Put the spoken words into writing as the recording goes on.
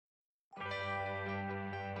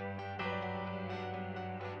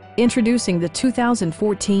Introducing the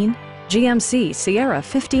 2014 GMC Sierra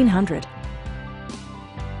 1500.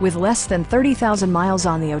 With less than 30,000 miles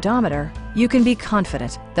on the odometer, you can be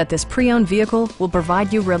confident that this pre-owned vehicle will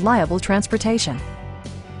provide you reliable transportation.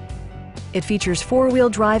 It features four-wheel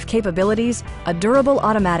drive capabilities, a durable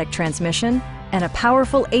automatic transmission, and a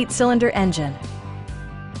powerful 8-cylinder engine.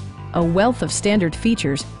 A wealth of standard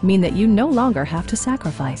features mean that you no longer have to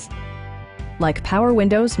sacrifice, like power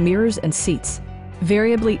windows, mirrors, and seats,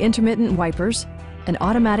 variably intermittent wipers, an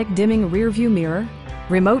automatic dimming rear-view mirror,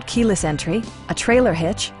 remote keyless entry, a trailer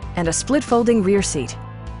hitch, and a split-folding rear seat.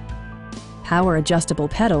 Power adjustable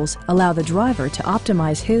pedals allow the driver to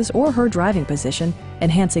optimize his or her driving position,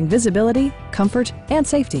 enhancing visibility, comfort, and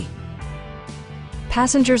safety.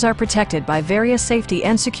 Passengers are protected by various safety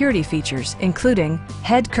and security features, including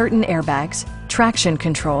head curtain airbags, traction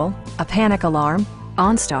control, a panic alarm,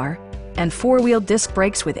 OnStar, and four-wheel disc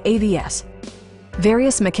brakes with ABS.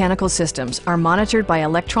 Various mechanical systems are monitored by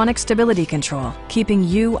electronic stability control, keeping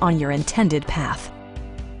you on your intended path.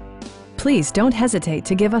 Please don't hesitate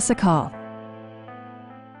to give us a call.